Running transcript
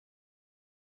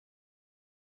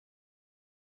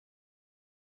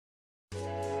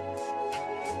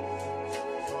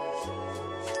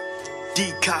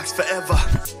D-Cox forever.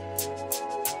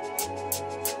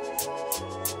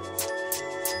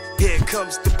 Here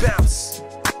comes the bounce.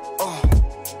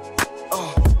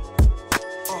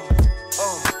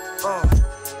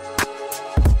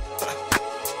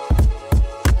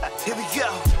 Here we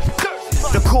go.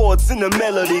 The chords in the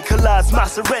melody collides my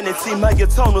serenity. My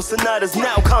atonal sonatas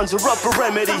now conjure up a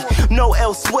remedy. No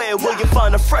elsewhere will you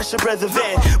find a fresher breath of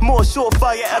air. More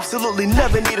surefire, absolutely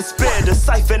never need a spare.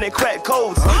 Deciphering and crack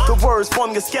codes. The words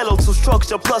form your skeletal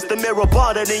structure, plus the mirror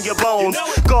bonded in your bones.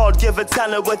 God-given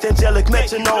talent with angelic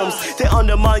metronomes. They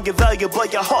undermine your value,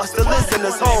 but your heart still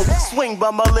listens home. Swing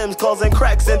by my limbs, causing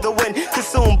cracks in the wind.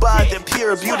 Consumed by the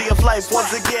pure beauty of life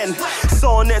once again.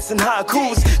 Sonnets and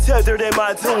haikus, tethered in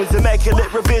my tunes. Immaculate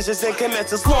revisions and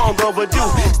commences long overdue.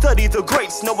 Study the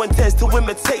greats, no one tends to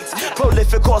imitate.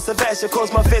 Prolific course of action,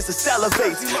 cause my face to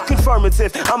salivate.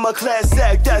 Confirmative, I'm a class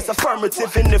act that's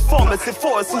affirmative and informative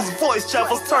force whose voice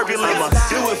travels turbulent.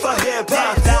 Do it for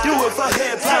hip-hop, do it for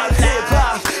hip-hop,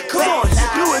 hip-hop. Come on,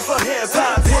 do it for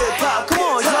hip-hop, hip-hop. Come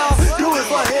on, y'all, do it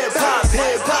for hip-hop,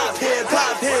 hip-hop,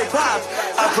 hip-hop, hip-hop.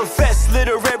 I profess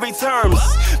literary terms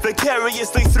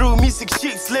vicariously through music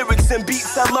sheets, lyrics and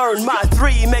beats. I learn my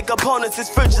three make opponents is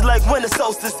frigid like winter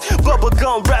solstice.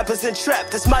 Bubblegum rappers and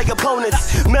trapped as my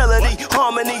opponents. Melody,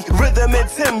 harmony, rhythm and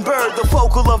timbre. The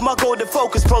focal of my golden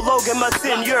focus, prologuing my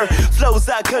tenure. Flows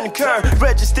I concur,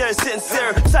 register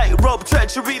sincere. Tightrope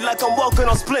treachery like I'm walking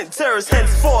on splinters.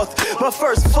 Henceforth, my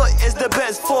first foot is the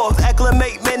best fourth.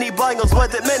 Acclimate many bangles,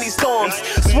 weathered many storms.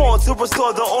 Sworn to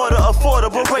restore the order,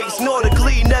 affordable rates.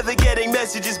 Nordically, navigating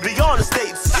messages beyond the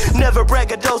states. Never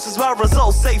braggadocious, my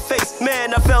results say face.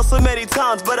 Man, I fell so many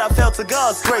times, but I fell to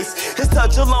God's grace. His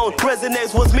touch alone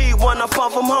resonates with me when I fall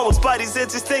from home. Spidey's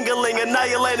itches tingling,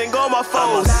 annihilating all my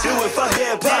foes. Do it for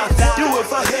hip-hop, do it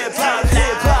for hip-hop,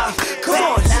 hip-hop. Come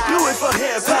on, do it for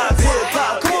hip-hop,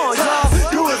 hip-hop. Come on, y'all,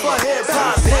 do it for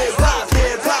hip-hop, hip-hop,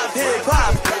 hip-hop,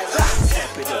 hip-hop.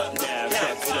 Tap it up now,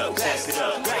 tap it up, tap it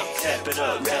up, tap it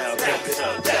up now, tap it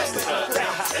up, tap it up,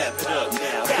 tap it up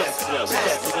now, tap it up,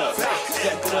 tap it up,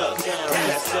 tap it up now,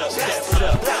 tap it up, tap it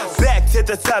up. Back to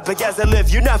the topic as I live,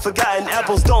 you're not forgotten.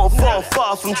 Apples don't fall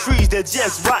far from trees, they're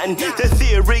just rotten. The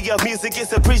theory of music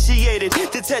is appreciated.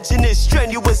 The tension is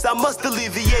strenuous, I must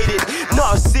alleviate it.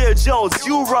 Nasir Jones,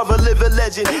 you are a living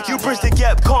legend. You bridge the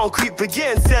gap, concrete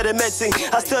begins sedimenting.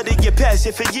 I studied your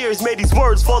passion for years, made these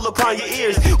words fall upon your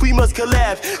ears. We must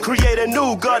collab, create a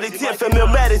new guarded tip from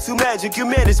ilmatic to magic. You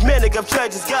manage manic of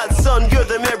treasures, Godson, you're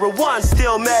the mirror one,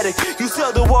 still matic. You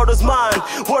sell the world is mine,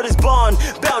 word is bond,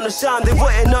 bound to shine. They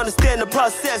wouldn't understand the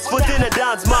process within a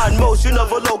Don's mind. Motion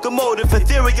of a locomotive,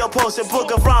 ethereal potion,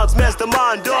 book of rhymes,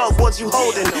 mastermind, dog, what you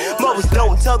holding? Most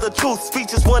don't tell the truth,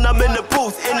 speeches when I'm in the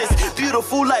booth. In this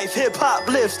beautiful life, hip-hop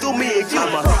lives through me and you.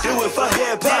 Do it for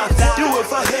hip-hop, do it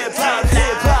for hip-hop,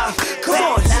 hip-hop. Come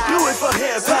on, do it for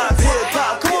hip-hop,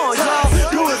 hip-hop. Come on, y'all,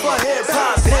 do it for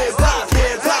hip-hop, hip-hop,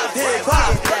 hip-hop,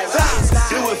 hip-hop.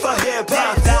 Do it for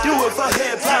hip-hop, do it for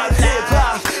hip-hop,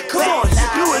 hip-hop. Come on,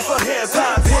 do it for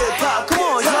hip-hop, hip-hop. Come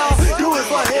on, y'all, do it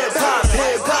for hip-hop,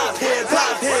 hip-hop,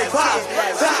 hip-hop, hip-hop.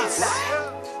 Bounce,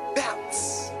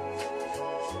 bounce.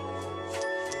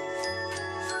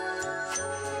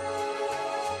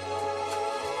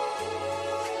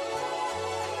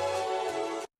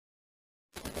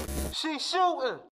 She shooting.